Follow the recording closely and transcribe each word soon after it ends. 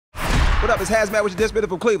What up, it's HazMatt with your Dishin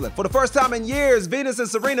from Cleveland. For the first time in years, Venus and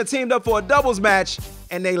Serena teamed up for a doubles match,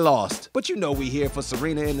 and they lost. But you know we here for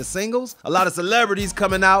Serena in the singles. A lot of celebrities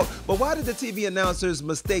coming out, but why did the TV announcers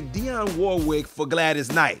mistake Dionne Warwick for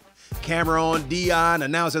Gladys Knight? Camera on Dionne,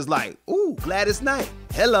 announcers like, ooh, Gladys Knight,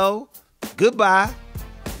 hello, goodbye.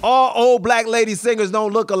 All old black lady singers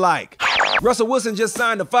don't look alike. Russell Wilson just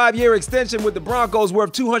signed a 5-year extension with the Broncos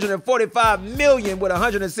worth $245 million with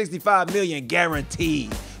 $165 million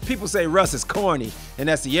guaranteed. People say Russ is corny and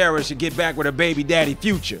that Ciara should get back with her baby daddy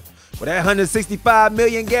Future. But that $165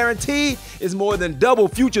 million guaranteed is more than double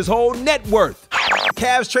Future's whole net worth.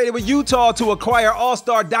 Cavs traded with Utah to acquire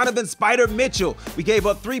all-star Donovan Spider Mitchell. We gave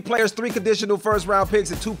up 3 players, 3 conditional first-round picks,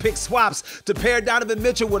 and 2 pick swaps to pair Donovan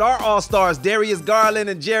Mitchell with our all-stars Darius Garland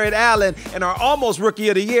and Jared Allen and our almost Rookie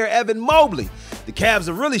of the Year, Evan Mobley. The Cavs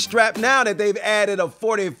are really strapped now that they've added a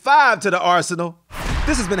 45 to the arsenal.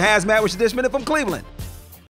 This has been HazMatt with your Dishin from Cleveland.